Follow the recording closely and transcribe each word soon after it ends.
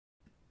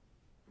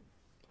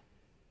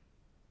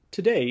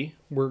Today,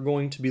 we're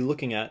going to be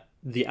looking at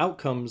the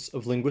outcomes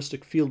of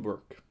linguistic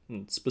fieldwork,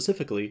 and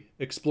specifically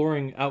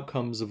exploring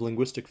outcomes of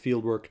linguistic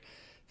fieldwork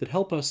that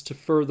help us to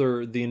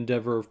further the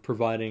endeavor of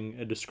providing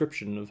a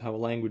description of how a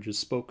language is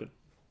spoken.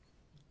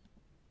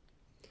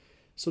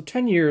 So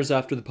 10 years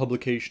after the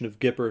publication of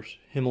Gippert,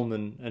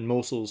 Himmelmann, and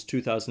Mosel's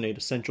 2008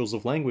 Essentials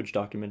of Language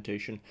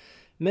documentation,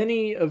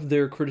 many of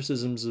their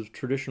criticisms of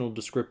traditional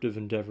descriptive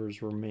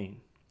endeavors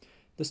remain.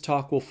 This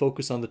talk will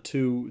focus on the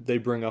two they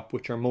bring up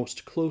which are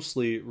most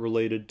closely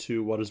related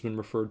to what has been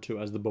referred to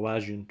as the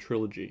Boasian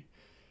trilogy.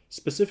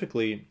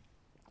 Specifically,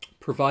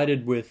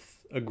 provided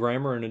with a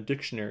grammar and a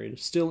dictionary, it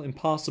is still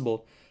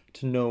impossible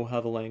to know how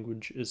the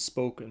language is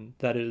spoken.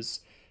 That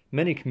is,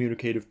 many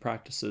communicative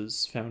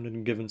practices found in a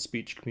given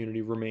speech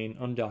community remain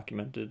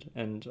undocumented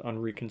and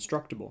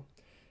unreconstructible.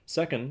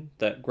 Second,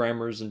 that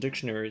grammars and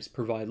dictionaries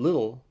provide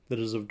little that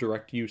is of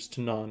direct use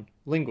to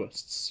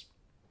non-linguists.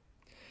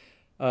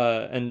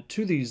 And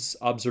to these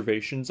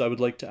observations, I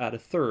would like to add a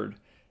third,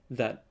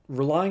 that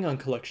relying on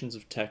collections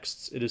of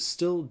texts, it is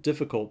still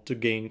difficult to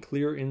gain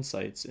clear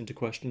insights into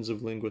questions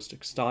of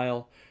linguistic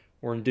style,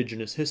 or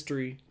indigenous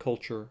history,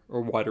 culture,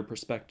 or wider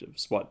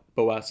perspectives, what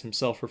Boas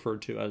himself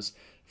referred to as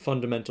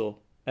fundamental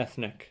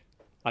ethnic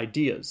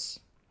ideas.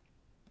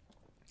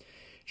 It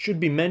should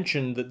be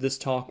mentioned that this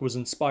talk was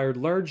inspired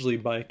largely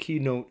by a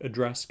keynote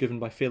address given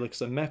by Felix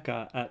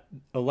Ameka at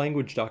a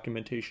language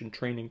documentation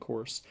training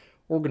course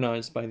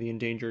organized by the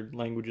Endangered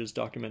Languages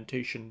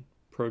Documentation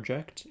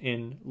Project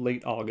in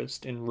late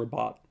August in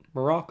Rabat,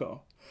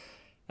 Morocco.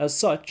 As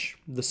such,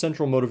 the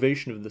central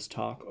motivation of this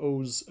talk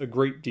owes a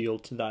great deal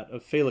to that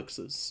of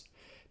Felix's.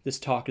 This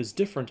talk is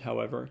different,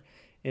 however,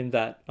 in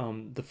that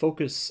the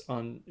focus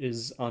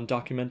is on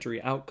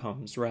documentary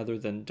outcomes rather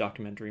than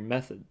documentary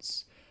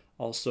methods.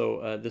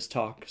 Also, this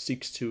talk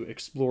seeks to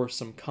explore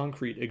some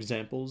concrete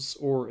examples,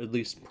 or at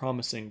least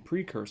promising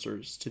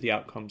precursors to the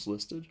outcomes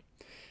listed,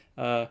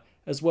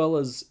 as well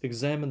as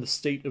examine the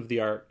state of the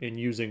art in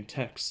using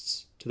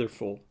texts to their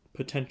full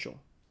potential.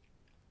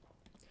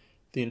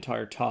 The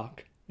entire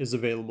talk is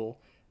available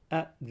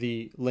at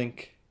the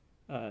link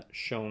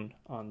shown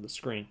on the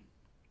screen.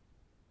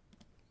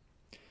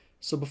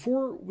 So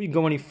before we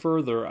go any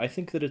further, I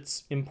think that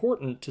it's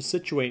important to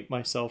situate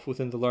myself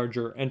within the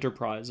larger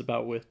enterprise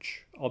about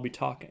which I'll be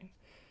talking.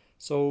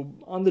 So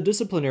on the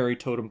disciplinary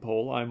totem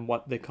pole, I'm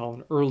what they call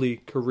an early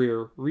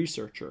career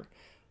researcher.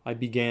 I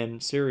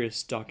began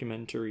serious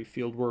documentary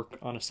fieldwork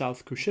on a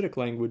South Cushitic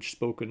language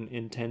spoken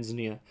in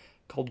Tanzania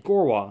called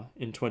Gorwa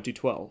in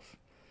 2012.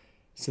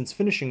 Since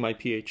finishing my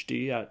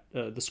PhD at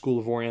the School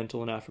of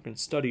Oriental and African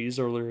Studies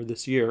earlier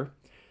this year,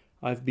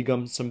 I've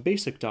begun some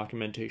basic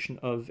documentation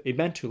of a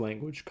Bantu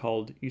language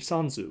called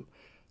Isanzu,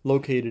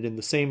 located in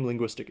the same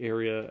linguistic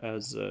area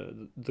as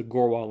the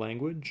Gorwa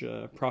language,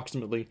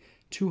 approximately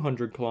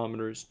 200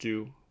 kilometers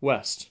due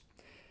west.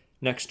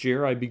 Next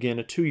year, I began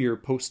a 2-year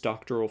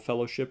postdoctoral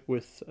fellowship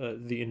with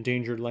the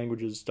Endangered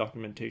Languages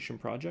Documentation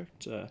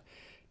Project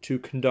to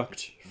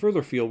conduct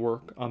further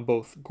fieldwork on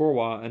both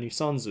Gorwa and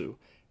Isanzu,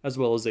 as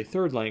well as a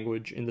third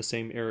language in the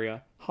same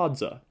area,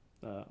 Hadza,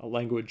 a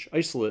language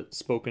isolate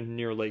spoken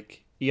near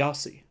Lake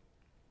Eyasi.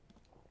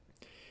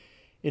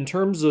 In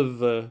terms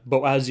of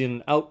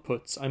Boasian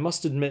outputs, I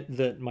must admit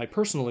that my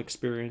personal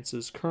experience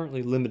is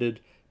currently limited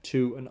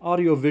to an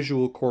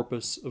audiovisual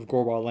corpus of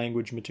Gorwa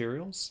language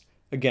materials,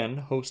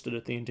 again hosted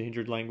at the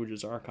Endangered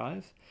Languages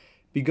Archive,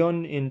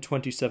 begun in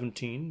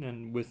 2017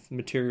 and with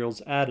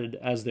materials added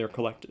as they're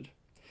collected.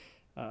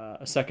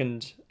 A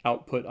second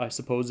output, I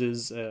suppose,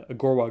 is a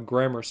Gorwa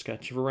grammar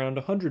sketch of around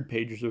 100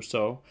 pages or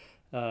so,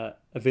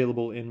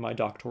 available in my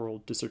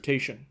doctoral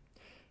dissertation.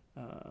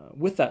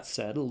 With that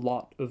said, a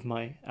lot of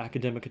my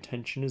academic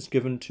attention is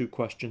given to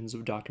questions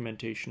of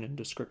documentation and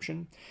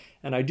description,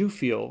 and I do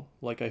feel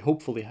like I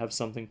hopefully have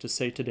something to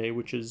say today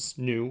which is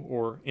new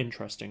or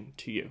interesting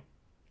to you.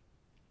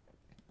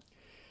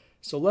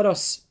 So let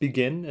us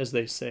begin, as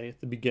they say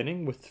at the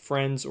beginning, with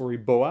Franz Uri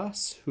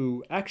Boas,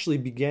 who actually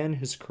began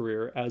his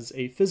career as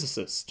a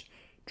physicist,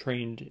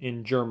 trained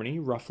in Germany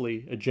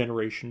roughly a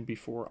generation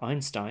before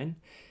Einstein.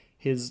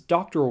 His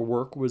doctoral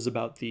work was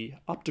about the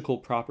optical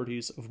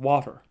properties of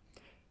water,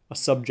 a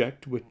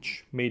subject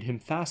which made him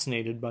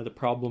fascinated by the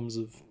problems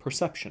of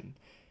perception,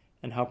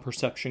 and how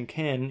perception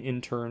can, in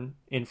turn,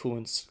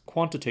 influence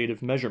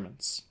quantitative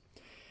measurements.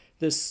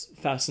 This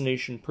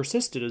fascination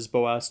persisted as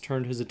Boas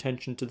turned his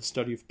attention to the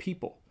study of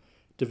people,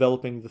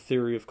 developing the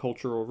theory of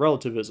cultural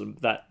relativism,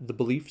 that the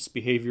beliefs,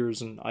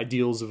 behaviors, and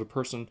ideals of a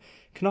person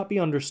cannot be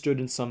understood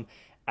in some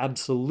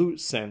absolute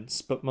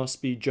sense, but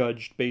must be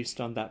judged based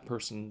on that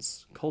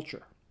person's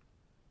culture.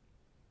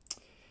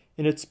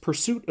 In its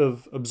pursuit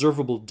of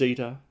observable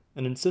data,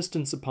 an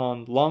insistence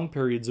upon long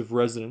periods of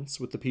residence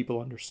with the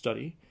people under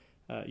study,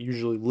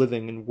 usually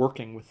living and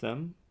working with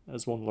them,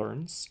 as one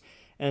learns,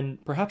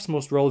 and perhaps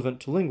most relevant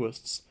to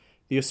linguists,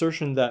 the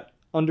assertion that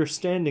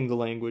understanding the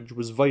language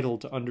was vital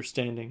to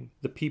understanding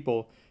the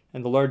people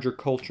and the larger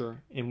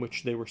culture in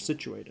which they were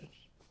situated.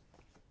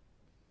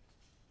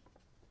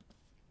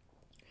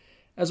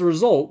 As a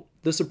result,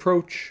 this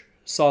approach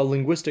saw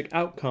linguistic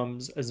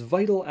outcomes as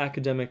vital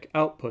academic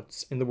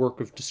outputs in the work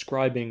of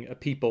describing a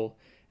people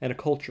and a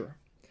culture.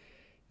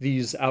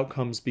 These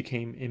outcomes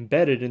became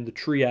embedded in the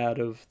triad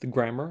of the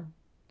grammar,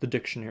 the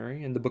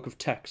dictionary, and the book of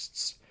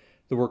texts.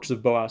 The works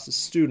of Boas's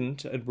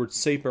student, Edward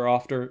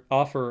Sapir,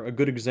 offer a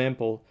good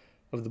example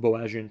of the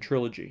Boasian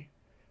trilogy.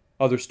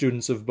 Other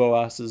students of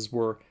Boas's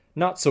were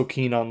not so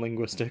keen on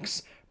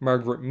linguistics.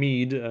 Margaret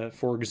Mead,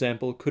 for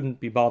example, couldn't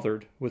be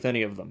bothered with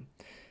any of them.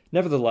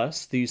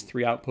 Nevertheless, these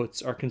three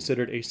outputs are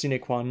considered a sine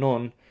qua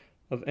non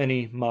of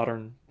any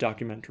modern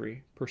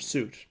documentary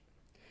pursuit.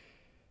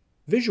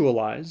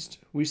 Visualized,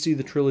 we see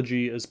the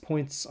trilogy as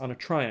points on a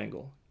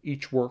triangle,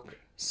 each work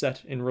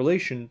set in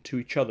relation to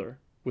each other,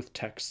 with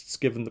texts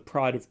given the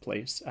pride of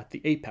place at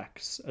the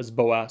apex, as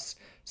Boas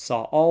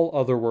saw all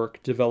other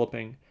work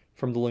developing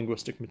from the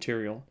linguistic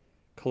material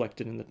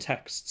collected in the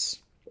texts.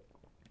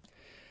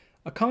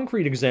 A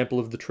concrete example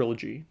of the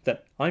trilogy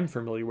that I'm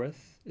familiar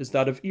with is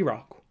that of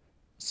Iraq,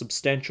 a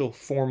substantial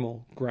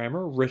formal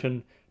grammar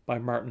written by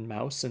Martin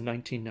Mauss in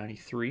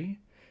 1993,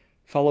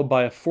 followed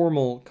by a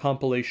formal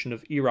compilation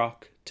of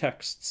Iraq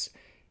texts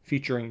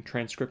featuring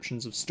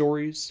transcriptions of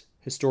stories,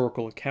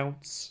 historical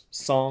accounts,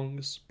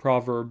 songs,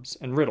 proverbs,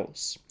 and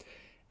riddles,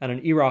 and an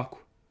Iraq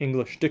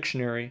English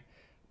dictionary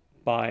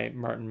by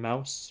Martin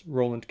Mauss,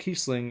 Roland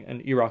Kiesling,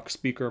 and Iraq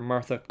speaker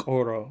Martha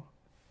Koro.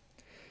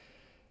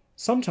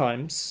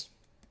 Sometimes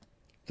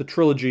the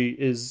trilogy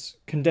is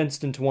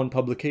condensed into one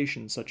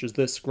publication, such as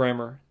this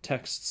Grammar,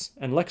 Texts,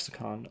 and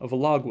Lexicon of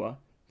Alagua,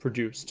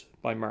 produced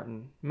by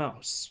Martin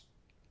Mauss.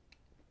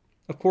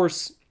 Of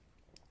course,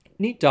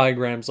 neat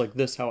diagrams like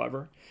this,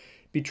 however,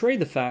 betray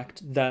the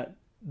fact that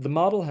the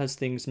model has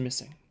things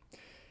missing.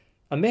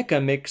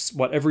 Ameka makes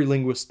what every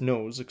linguist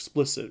knows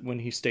explicit when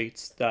he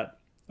states that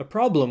a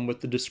problem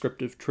with the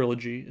descriptive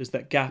trilogy is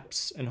that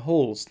gaps and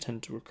holes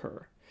tend to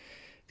occur.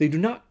 They do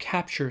not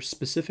capture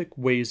specific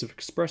ways of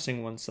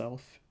expressing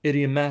oneself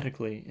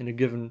idiomatically in a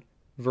given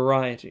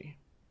variety.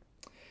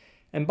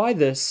 And by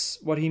this,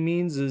 what he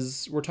means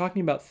is we're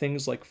talking about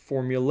things like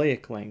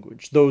formulaic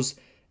language, those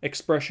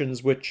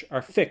expressions which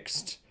are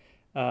fixed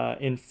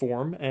in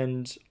form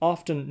and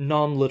often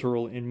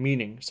non-literal in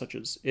meaning, such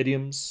as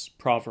idioms,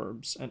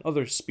 proverbs, and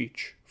other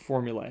speech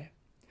formulae.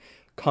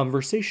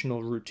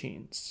 Conversational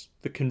routines,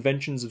 the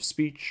conventions of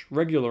speech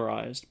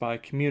regularized by a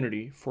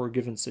community for a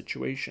given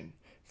situation.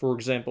 For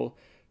example,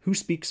 who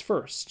speaks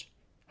first?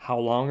 How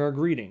long are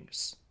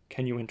greetings?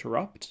 Can you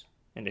interrupt?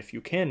 And if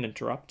you can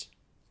interrupt,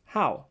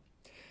 how?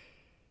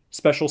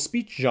 Special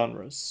speech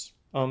genres.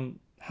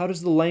 How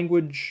does the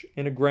language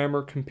in a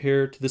grammar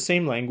compare to the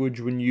same language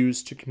when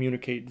used to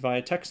communicate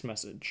via text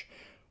message?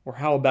 Or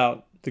how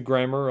about the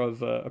grammar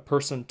of a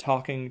person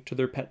talking to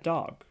their pet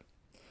dog?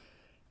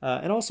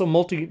 And also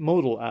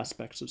multimodal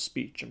aspects of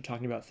speech. I'm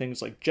talking about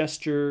things like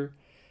gesture,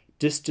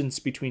 distance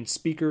between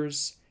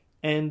speakers,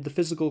 and the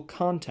physical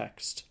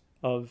context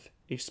of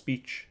a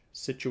speech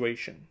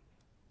situation.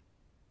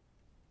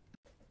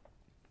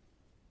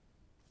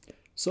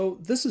 So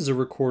this is a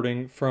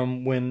recording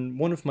from when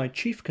one of my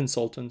chief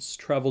consultants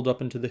traveled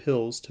up into the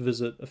hills to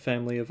visit a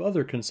family of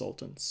other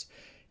consultants.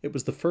 It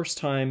was the first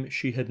time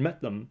she had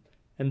met them,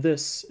 and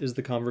this is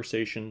the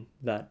conversation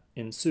that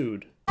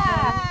ensued.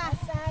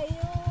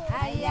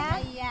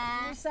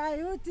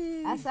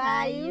 Sayuti.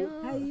 Asayu.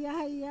 Hayya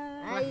hayya.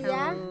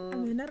 Hayya.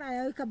 Aminar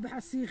ayaw ka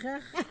bahasikhah.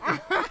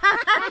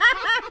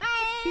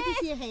 Kiti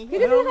sikhi.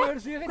 Kiti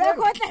sikhi.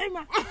 Ko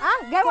tahima.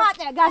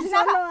 Gamate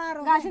gasina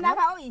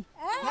ka oi.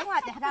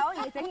 Gamate ka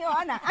oi tangi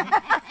ona.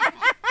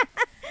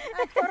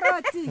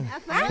 Poroti.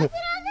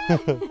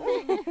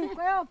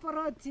 Ko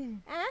poroti.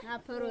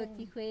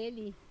 Poroti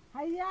kweli.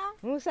 Hayya.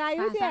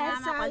 Musayuti.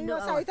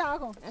 Sayuti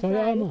ako.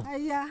 Salama.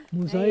 Hayya.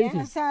 Musayuti.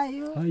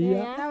 Asayu.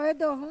 Hayya.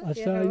 Tawedo.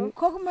 Asayu.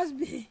 Kok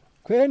masbi.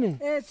 Kwene.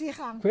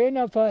 Sikham.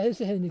 Kwena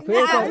fahisihni.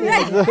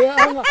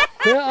 Kwena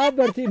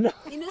abartina.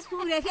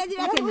 Inuskure kadi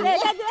lakini.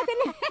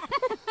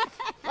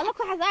 Wala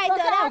ko hazay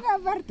dara.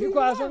 Ko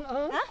asan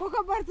Ko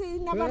ka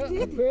barti na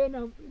barti.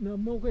 Kwena na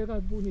mo ko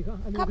kabuni ka.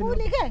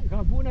 Kabuni ka.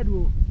 Kabuna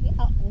do.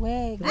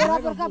 We,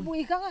 gora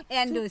kabuni ka.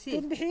 Endo si.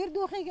 Tin bihir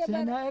do khige.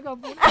 Sana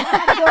kabuni.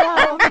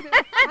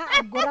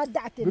 Gora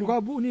da'ti.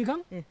 Kabuni ka.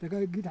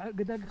 Daga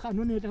gida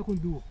kanuni ta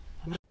kundu.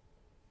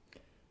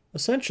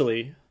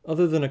 Essentially,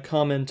 other than a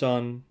comment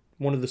on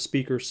one of the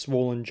speaker's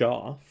swollen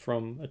jaw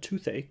from a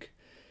toothache,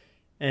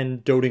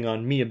 and doting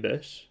on me a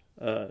bit,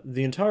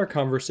 the entire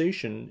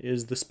conversation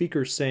is the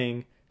speakers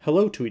saying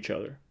hello to each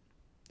other.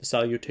 The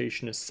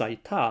salutation is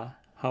cite, how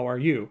are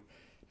you?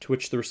 To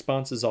which the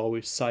response is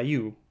always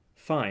sayu,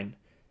 fine.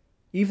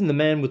 Even the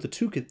man with the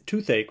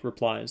toothache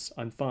replies,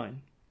 I'm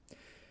fine.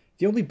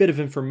 The only bit of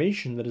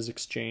information that is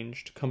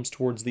exchanged comes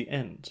towards the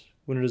end,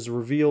 when it is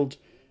revealed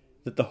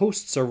that the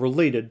hosts are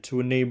related to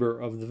a neighbor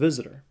of the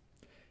visitor.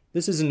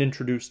 This isn't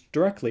introduced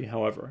directly,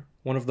 however.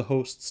 One of the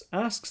hosts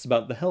asks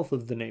about the health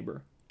of the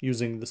neighbor,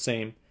 using the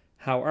same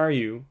how are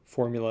you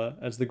formula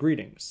as the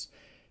greetings.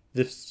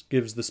 This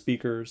gives the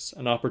speakers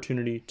an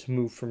opportunity to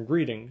move from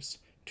greetings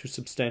to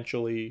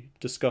substantially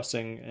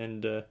discussing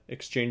and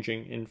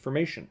exchanging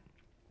information.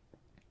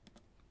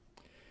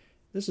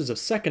 This is a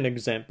second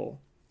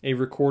example, a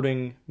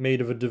recording made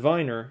of a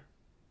diviner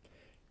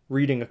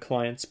reading a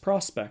client's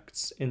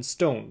prospects in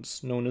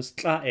stones, known as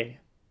ethno-thesauruses.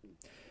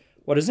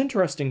 What is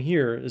interesting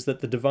here is that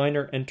the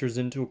diviner enters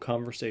into a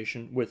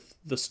conversation with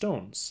the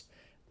stones,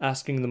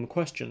 asking them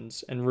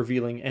questions and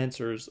revealing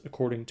answers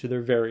according to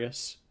their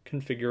various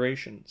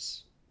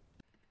configurations.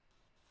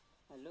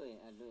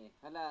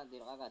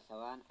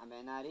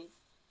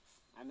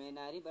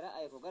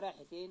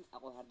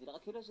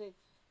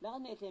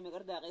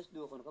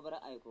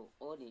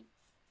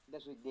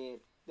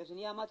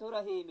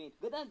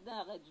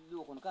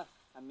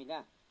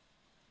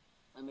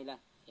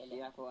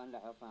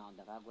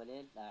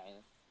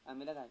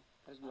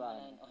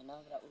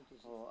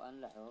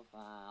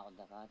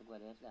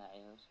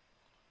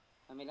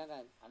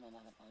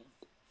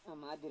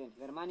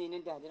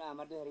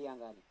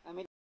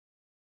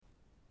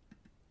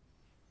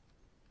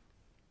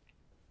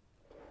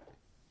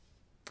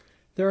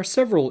 There are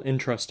several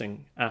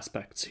interesting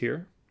aspects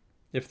here.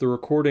 If the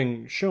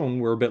recording shown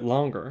were a bit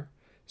longer,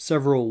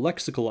 several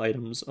lexical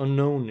items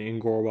unknown in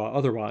Gorwa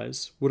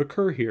otherwise would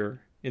occur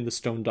here in the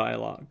stone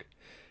dialogue.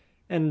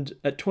 And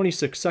at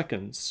 26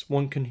 seconds,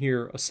 one can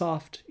hear a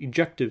soft,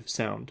 ejective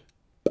sound,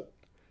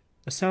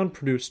 a sound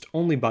produced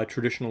only by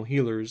traditional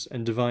healers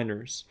and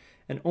diviners,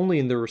 and only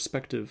in their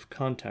respective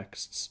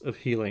contexts of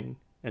healing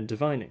and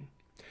divining.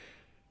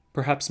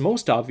 Perhaps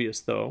most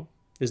obvious, though,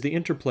 is the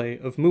interplay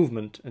of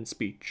movement and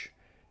speech.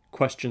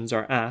 Questions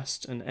are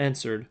asked and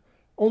answered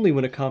only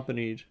when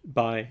accompanied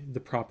by the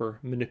proper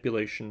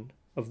manipulation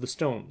of the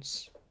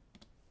stones.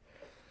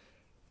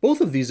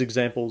 Both of these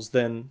examples,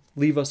 then,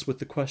 leave us with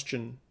the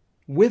question,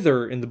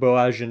 whither in the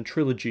Boasian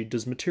trilogy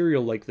does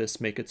material like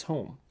this make its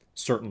home?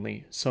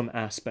 Certainly, some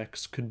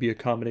aspects could be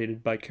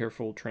accommodated by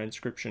careful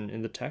transcription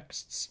in the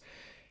texts,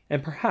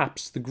 and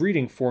perhaps the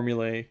greeting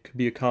formulae could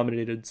be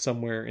accommodated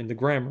somewhere in the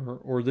grammar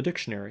or the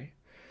dictionary.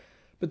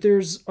 But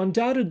there's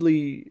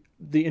undoubtedly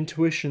the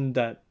intuition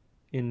that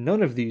in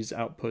none of these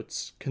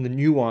outputs can the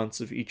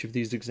nuance of each of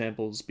these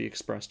examples be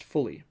expressed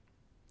fully.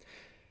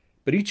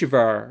 But each of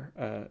our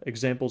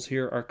examples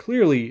here are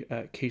clearly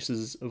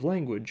cases of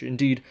language.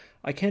 Indeed,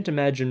 I can't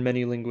imagine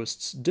many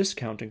linguists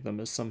discounting them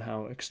as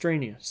somehow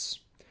extraneous.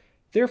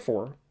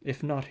 Therefore,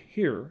 if not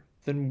here,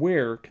 then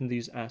where can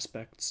these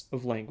aspects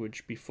of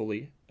language be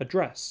fully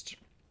addressed?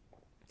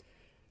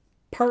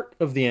 Part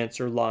of the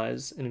answer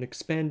lies in an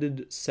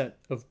expanded set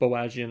of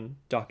Boasian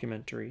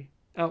documentary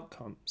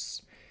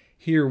outcomes.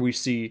 Here we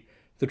see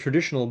the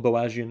traditional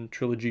Boasian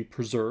trilogy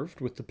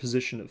preserved with the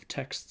position of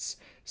texts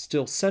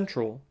still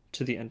central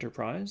to the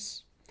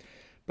enterprise,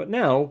 but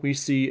now we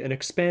see an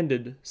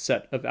expanded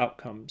set of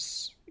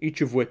outcomes,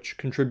 each of which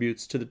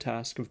contributes to the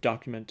task of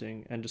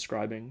documenting and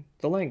describing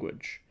the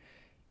language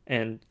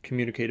and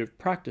communicative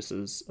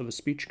practices of a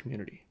speech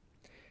community.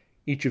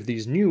 Each of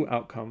these new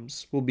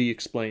outcomes will be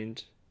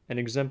explained and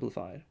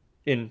exemplified,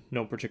 in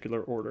no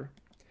particular order.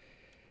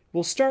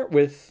 We'll start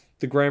with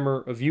the grammar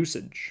of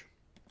usage.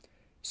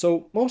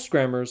 So most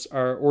grammars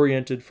are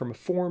oriented from a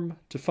form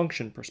to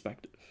function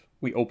perspective.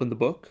 We open the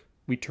book,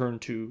 we turn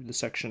to the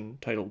section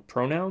titled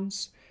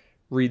Pronouns,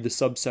 read the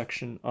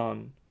subsection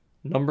on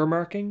number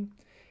marking,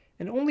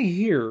 and only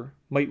here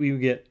might we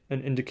get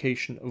an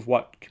indication of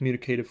what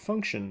communicative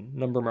function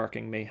number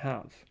marking may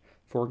have.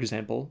 For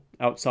example,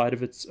 outside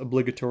of its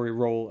obligatory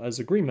role as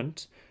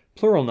agreement,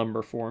 plural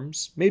number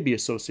forms may be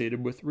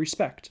associated with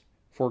respect,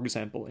 for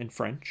example in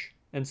French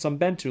and some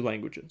Bantu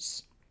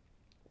languages.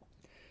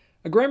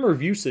 A grammar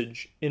of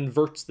usage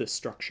inverts this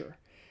structure,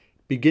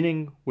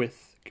 beginning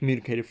with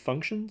communicative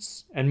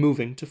functions and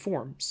moving to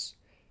forms.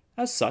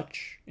 As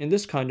such, in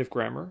this kind of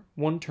grammar,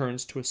 one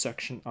turns to a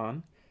section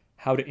on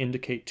how to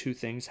indicate two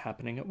things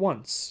happening at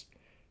once,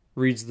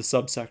 reads the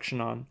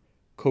subsection on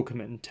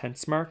concomitant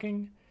tense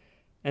marking,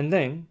 and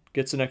then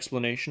gets an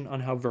explanation on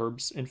how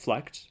verbs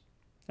inflect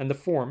and the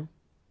form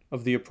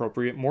of the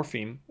appropriate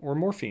morpheme or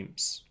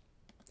morphemes.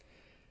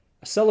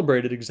 A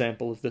celebrated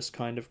example of this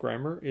kind of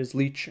grammar is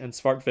Leach and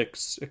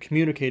Svartvik's A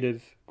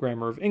Communicative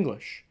Grammar of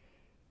English.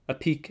 A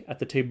peek at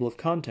the table of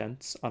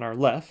contents on our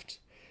left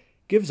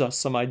gives us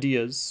some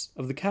ideas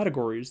of the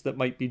categories that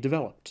might be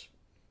developed.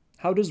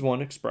 How does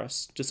one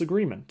express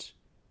disagreement?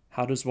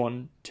 How does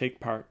one take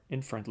part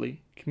in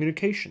friendly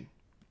communication?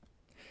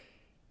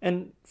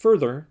 And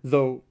further,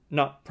 though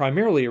not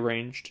primarily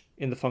arranged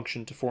in the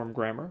function-to-form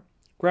grammar,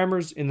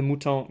 grammars in the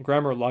Mouton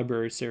Grammar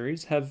Library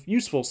series have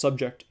useful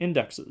subject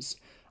indexes,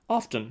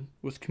 often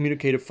with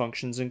communicative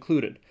functions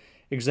included.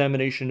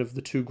 Examination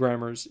of two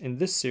grammars in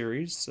this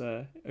series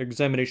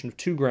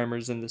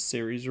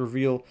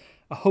reveal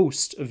a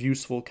host of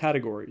useful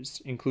categories,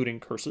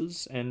 including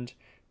curses and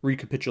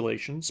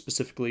recapitulation,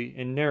 specifically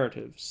in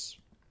narratives.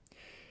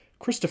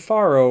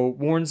 Cristofaro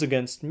warns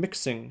against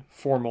mixing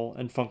formal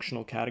and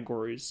functional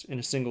categories in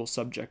a single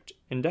subject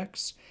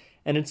index,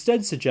 and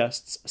instead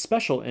suggests a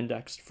special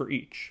index for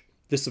each.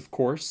 This, of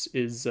course,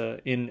 is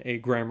in a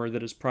grammar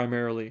that is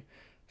primarily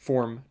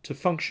form to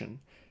function.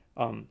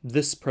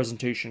 This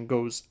presentation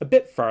goes a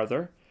bit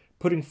farther,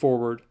 putting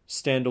forward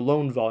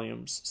stand-alone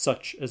volumes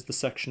such as the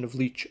section of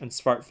Leech and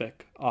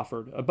Svartvik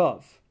offered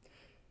above.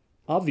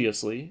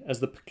 Obviously,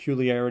 as the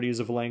peculiarities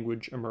of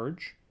language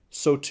emerge,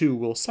 so too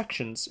will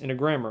sections in a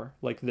grammar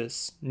like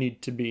this need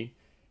to be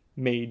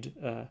made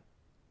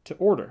to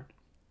order.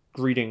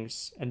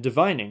 Greetings and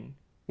divining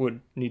would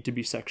need to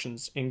be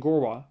sections in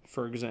Gorwa,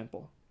 for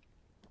example.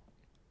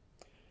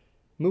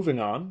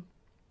 Moving on,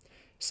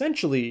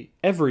 essentially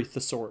every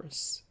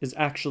thesaurus is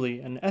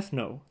actually an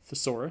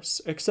ethno-thesaurus,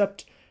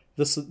 except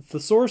the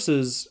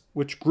thesauruses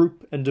which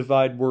group and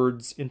divide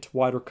words into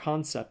wider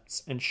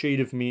concepts and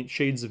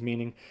shades of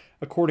meaning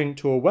according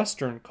to a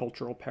Western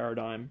cultural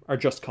paradigm are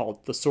just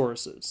called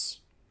thesauruses.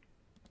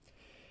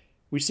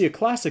 We see a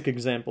classic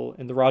example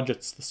in the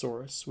Rajats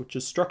thesaurus, which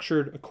is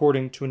structured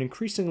according to an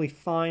increasingly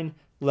fine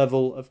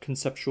level of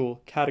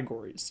conceptual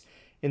categories,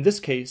 in this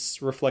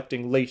case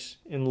reflecting late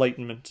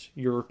Enlightenment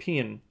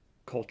European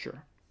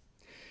culture.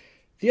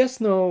 The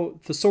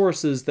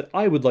ethno-thesauruses that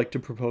I would like to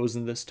propose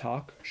in this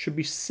talk should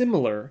be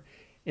similar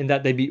in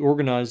that they be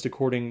organized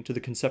according to the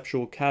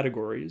conceptual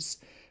categories,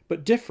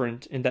 but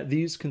different in that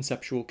these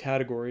conceptual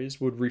categories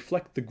would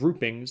reflect the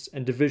groupings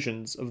and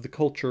divisions of the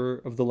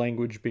culture of the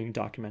language being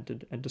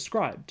documented and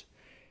described.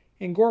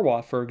 In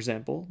Gorwa, for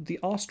example, the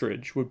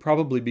ostrich would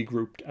probably be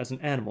grouped as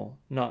an animal,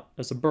 not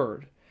as a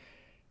bird,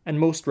 and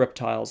most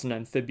reptiles and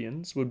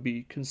amphibians would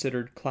be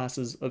considered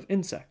classes of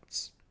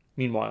insects.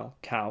 Meanwhile,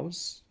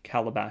 cows,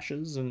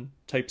 calabashes, and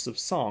types of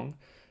song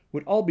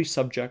would all be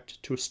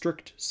subject to a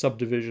strict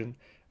subdivision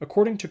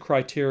according to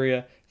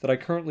criteria that I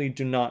currently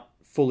do not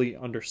fully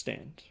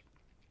understand.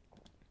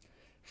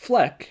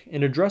 Fleck,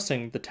 in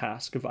addressing the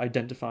task of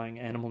identifying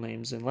animal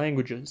names in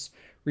languages,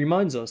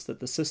 reminds us that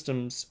the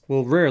systems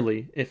will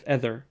rarely, if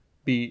ever,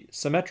 be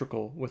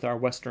symmetrical with our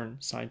Western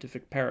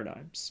scientific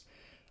paradigms.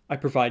 I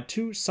provide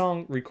 2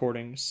 song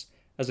recordings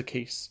as a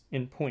case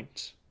in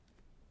point.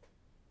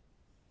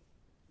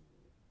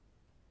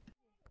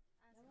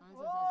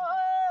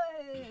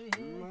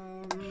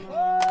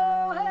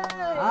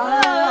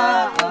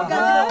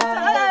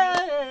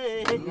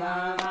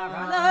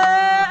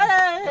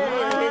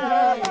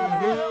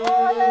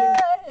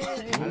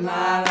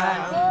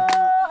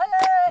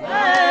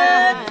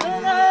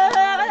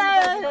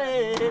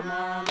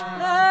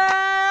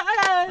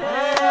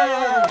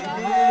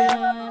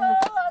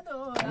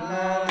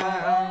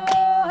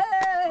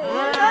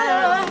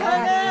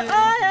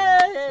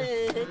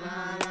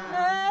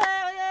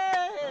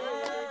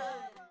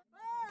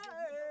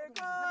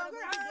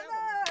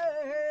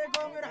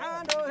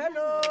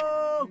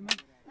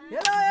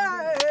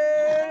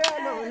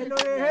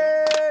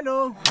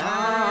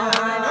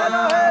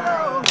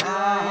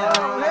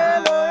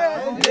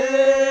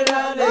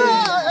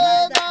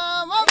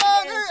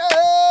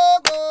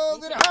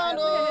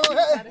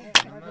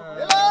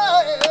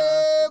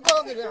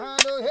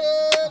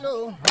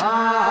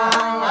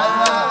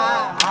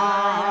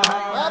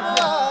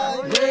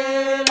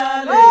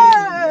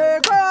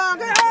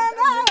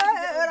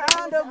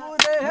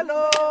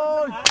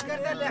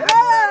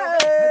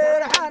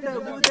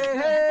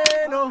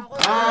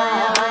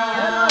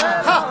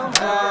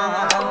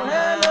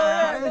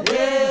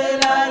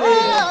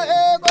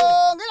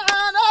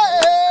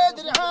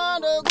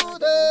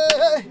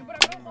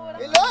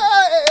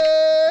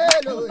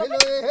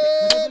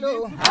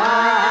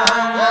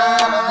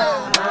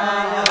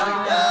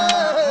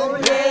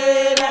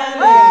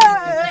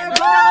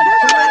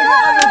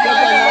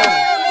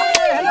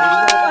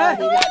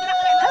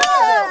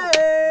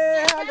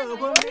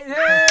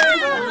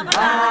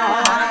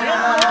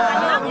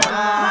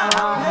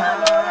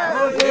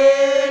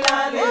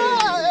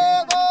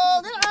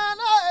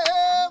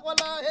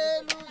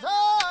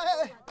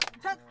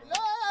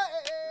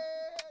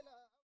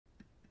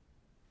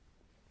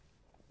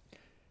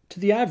 To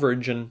the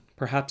average, and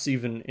perhaps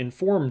even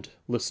informed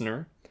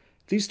listener,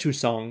 these 2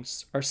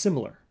 songs are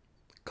similar.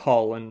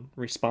 Call and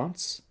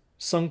response,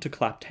 sung to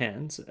clapped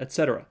hands,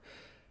 etc.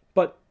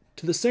 But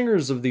to the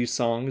singers of these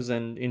songs,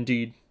 and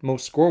indeed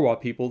most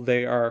Gorwa people,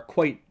 they are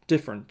quite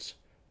different.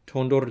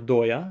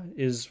 Tondordoya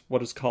is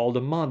what is called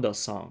a Manda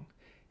song,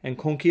 and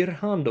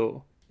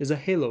Konkirhando is a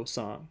Halo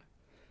song.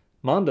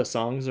 Manda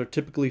songs are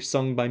typically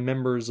sung by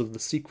members of the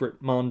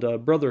secret Manda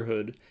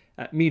Brotherhood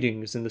at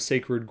meetings in the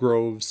sacred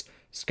groves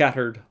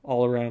scattered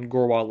all around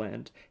Gorwa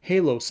land.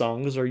 Halo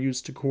songs are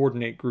used to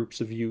coordinate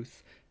groups of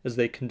youth as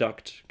they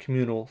conduct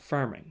communal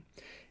farming.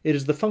 It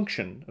is the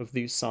function of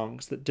these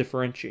songs that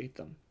differentiate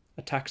them,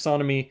 a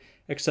taxonomy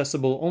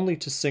accessible only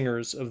to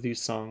singers of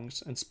these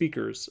songs and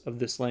speakers of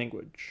this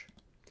language.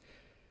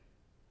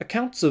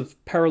 Accounts of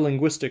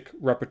paralinguistic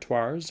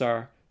repertoires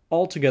are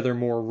altogether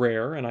more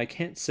rare, and I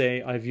can't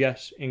say I've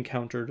yet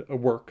encountered a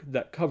work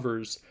that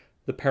covers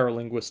the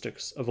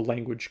paralinguistics of a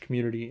language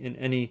community in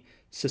any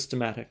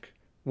systematic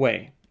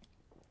way.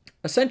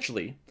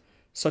 Essentially,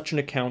 such an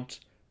account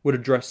would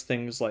address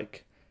things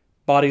like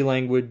body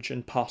language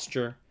and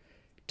posture,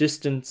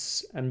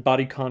 distance and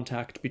body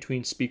contact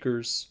between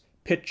speakers,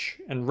 pitch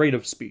and rate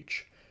of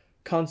speech,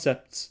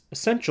 concepts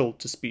essential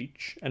to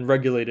speech and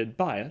regulated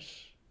by it,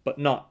 but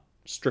not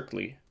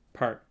strictly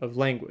part of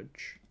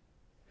language.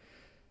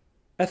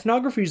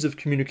 Ethnographies of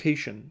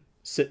communication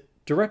sit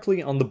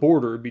directly on the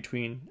border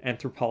between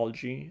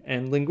anthropology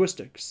and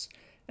linguistics,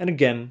 and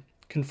again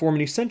conform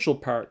an essential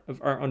part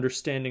of our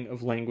understanding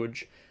of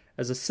language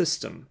as a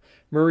system.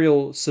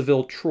 Muriel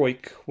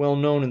Seville-Troik, well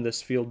known in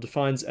this field,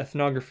 defines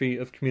ethnography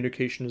of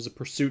communication as a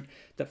pursuit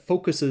that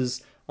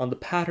focuses on the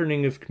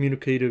patterning of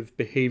communicative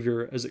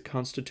behavior as it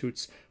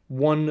constitutes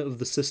one of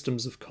the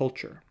systems of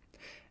culture,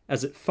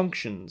 as it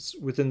functions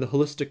within the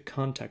holistic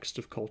context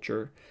of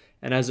culture,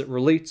 and as it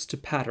relates to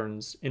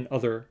patterns in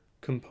other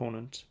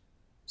component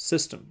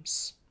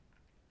systems.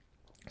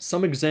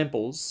 Some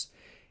examples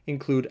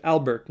include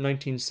Albert,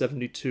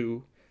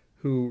 1972,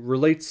 who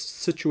relates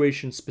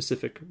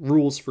situation-specific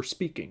rules for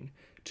speaking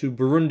to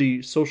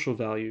Burundi social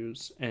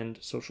values and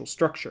social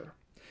structure.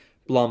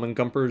 Blom and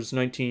Gumper's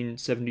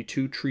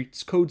 1972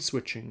 treats code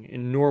switching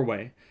in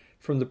Norway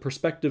from the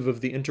perspective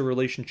of the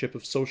interrelationship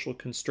of social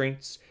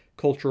constraints,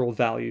 cultural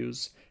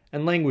values,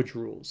 and language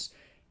rules,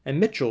 and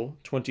Mitchell,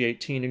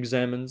 2018,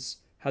 examines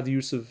how the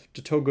use of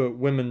Datoga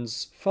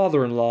women's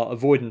father-in-law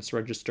avoidance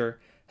register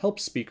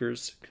helps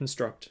speakers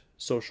construct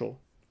social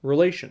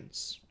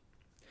relations.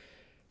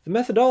 The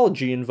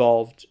methodology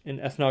involved in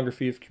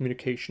ethnography of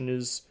communication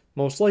is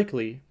most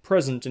likely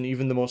present in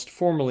even the most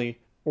formally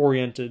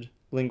oriented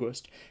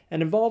linguist,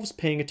 and involves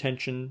paying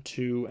attention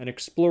to and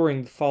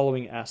exploring the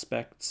following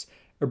aspects,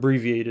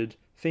 abbreviated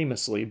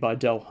famously by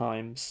Del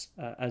Hymes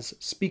as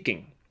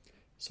speaking.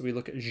 So we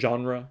look at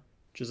genre,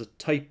 which is a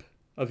type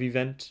of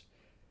event,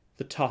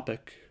 the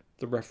topic,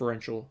 the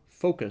referential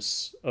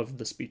focus of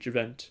the speech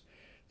event,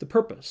 the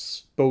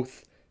purpose,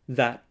 both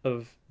that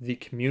of the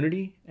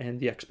community and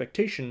the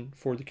expectation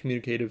for the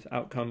communicative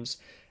outcomes,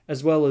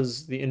 as well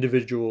as the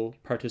individual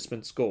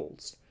participants'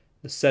 goals,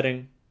 the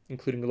setting,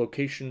 including the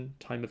location,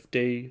 time of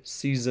day,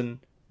 season,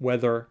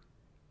 weather,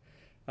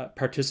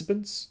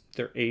 participants,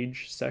 their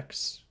age,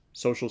 sex,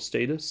 social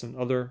status, and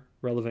other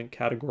relevant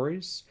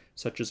categories,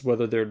 such as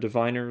whether they're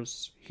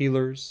diviners,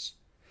 healers,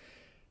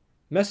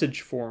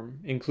 message form,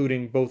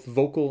 including both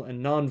vocal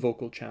and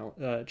non-vocal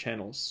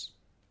channels,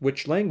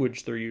 which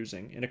language they're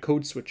using in a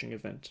code-switching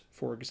event,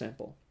 for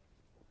example.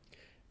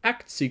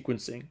 Act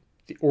sequencing,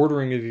 the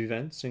ordering of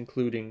events,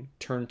 including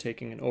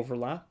turn-taking and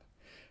overlap.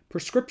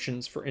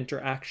 Prescriptions for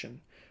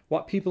interaction,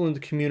 what people in the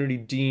community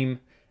deem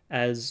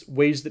as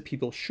ways that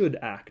people should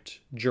act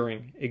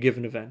during a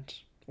given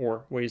event,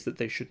 or ways that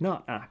they should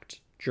not act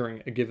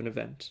during a given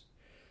event.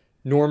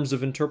 Norms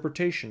of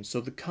interpretation,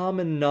 so the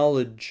common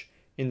knowledge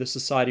in the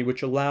society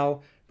which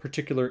allow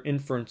particular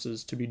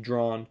inferences to be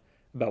drawn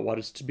about what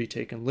is to be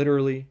taken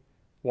literally,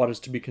 what is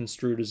to be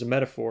construed as a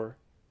metaphor,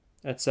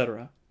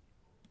 etc.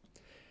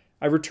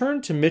 I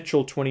return to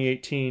Mitchell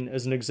 2018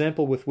 as an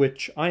example with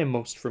which I am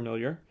most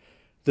familiar.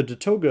 The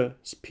Datoga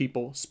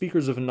people,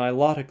 speakers of a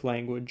Nilotic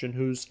language and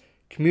whose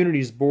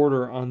communities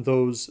border on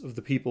those of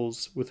the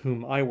peoples with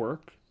whom I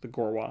work, the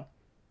Gorwa,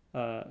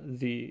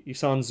 the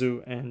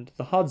Isanzu, and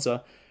the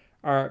Hadza,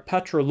 are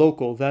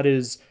patrilocal, that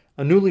is,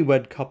 a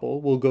newlywed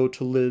couple will go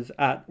to live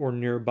at or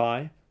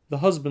nearby the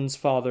husband's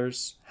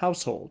father's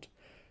household.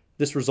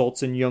 This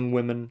results in young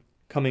women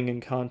coming in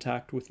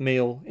contact with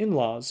male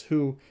in-laws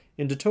who,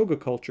 in Datoga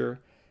culture,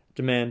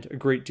 demand a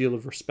great deal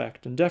of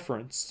respect and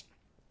deference.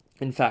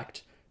 In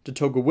fact,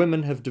 Datoga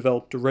women have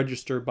developed a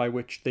register by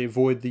which they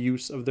avoid the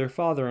use of their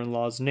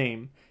father-in-law's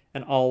name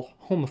and all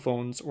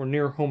homophones or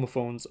near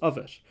homophones of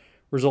it,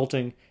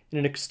 resulting in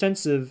an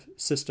extensive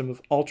system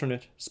of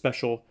alternate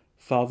special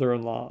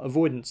father-in-law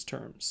avoidance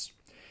terms.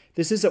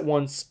 This is at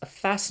once a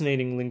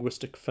fascinating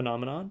linguistic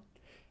phenomenon,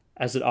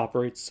 as it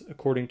operates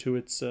according to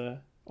its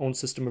own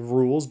system of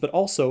rules, but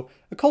also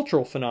a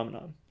cultural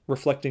phenomenon,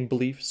 reflecting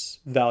beliefs,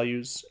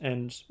 values,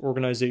 and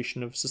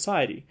organization of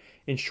society.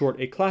 In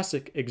short, a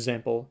classic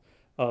example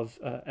of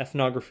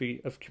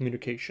ethnography of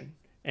communication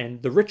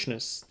and the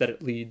richness that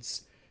it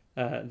leads,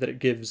 that it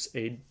gives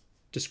a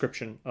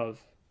description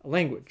of a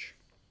language.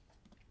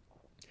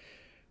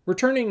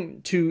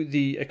 Returning to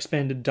the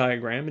expanded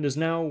diagram, it is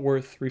now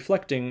worth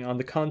reflecting on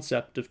the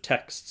concept of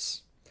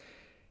texts.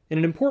 In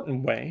an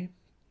important way,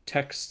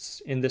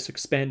 texts in this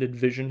expanded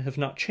vision have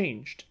not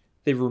changed.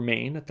 They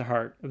remain at the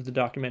heart of the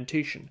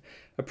documentation,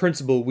 a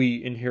principle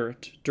we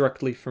inherit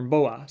directly from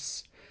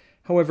Boas.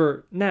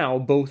 However, now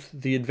both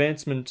the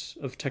advancement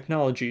of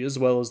technology as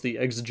well as the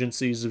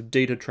exigencies of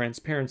data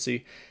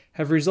transparency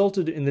have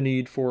resulted in the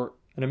need for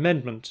an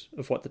amendment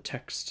of what the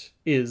text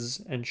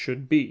is and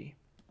should be.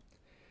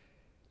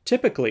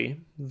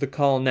 Typically, the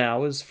call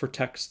now is for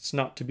texts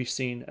not to be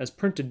seen as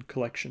printed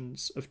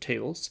collections of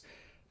tales,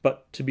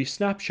 but to be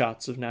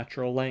snapshots of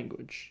natural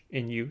language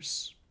in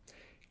use,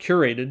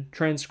 curated,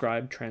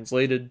 transcribed,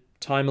 translated,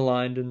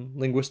 time-aligned, and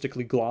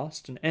linguistically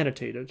glossed and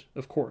annotated,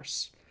 of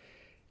course.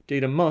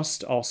 Data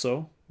must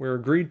also, where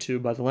agreed to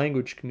by the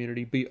language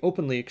community, be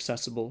openly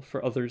accessible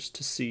for others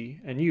to see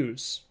and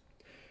use.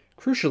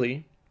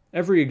 Crucially,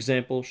 every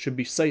example should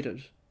be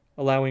cited,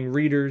 allowing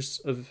readers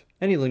of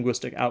any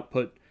linguistic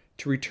output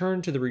to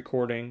return to the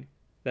recording,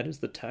 that is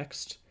the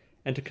text,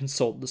 and to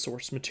consult the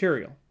source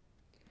material.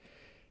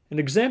 An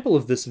example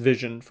of this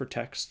vision for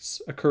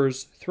texts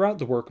occurs throughout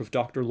the work of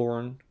Dr.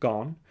 Lauren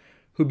Gahn,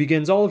 who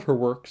begins all of her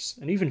works,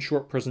 and even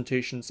short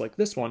presentations like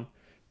this one,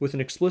 with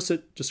an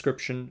explicit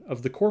description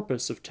of the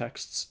corpus of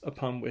texts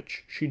upon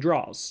which she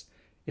draws,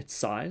 its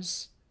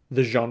size,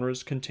 the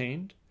genres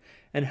contained,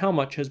 and how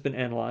much has been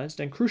analyzed,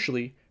 and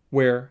crucially,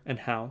 where and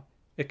how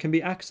it can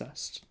be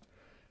accessed.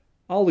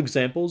 All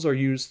examples are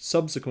used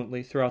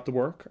subsequently throughout the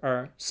work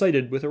are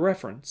cited with a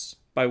reference,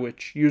 by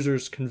which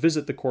users can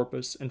visit the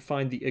corpus and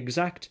find the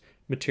exact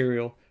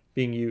material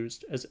being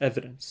used as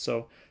evidence.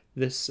 So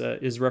this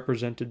is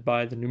represented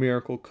by the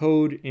numerical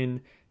code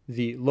in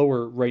the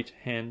lower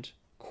right-hand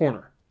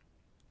corner.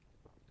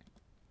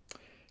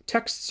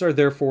 Texts are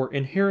therefore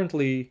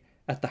inherently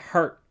at the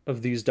heart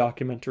of these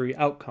documentary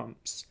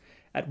outcomes,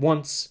 at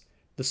once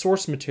the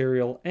source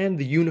material and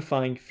the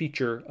unifying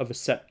feature of a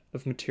set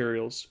of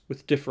materials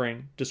with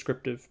differing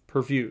descriptive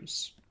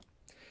purviews.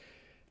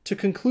 To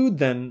conclude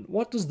then,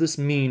 what does this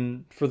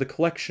mean for the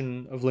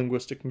collection of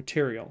linguistic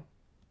material?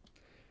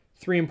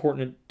 3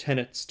 important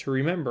tenets to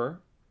remember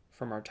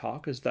from our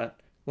talk is that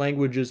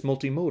language is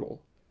multimodal,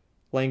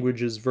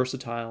 language is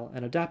versatile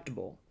and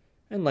adaptable,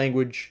 and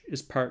language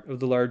is part of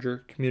the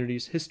larger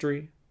community's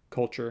history,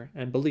 culture,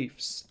 and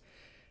beliefs.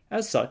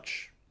 As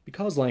such,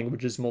 because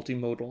language is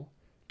multimodal,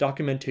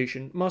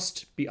 documentation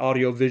must be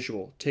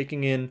audiovisual,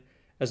 taking in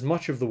as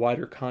much of the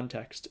wider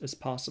context as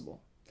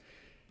possible.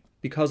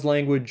 Because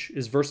language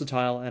is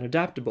versatile and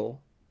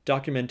adaptable,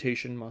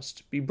 documentation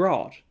must be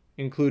broad,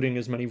 including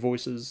as many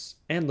voices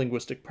and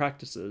linguistic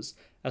practices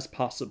as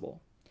possible.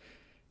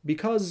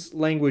 Because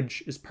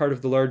language is part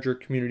of the larger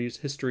community's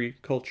history,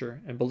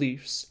 culture, and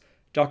beliefs,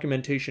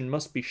 documentation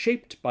must be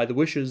shaped by the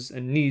wishes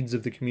and needs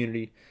of the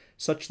community,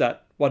 such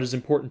that what is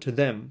important to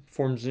them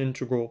forms an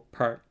integral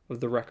part of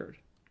the record.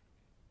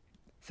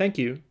 Thank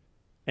you,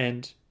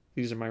 and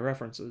these are my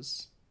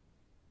references.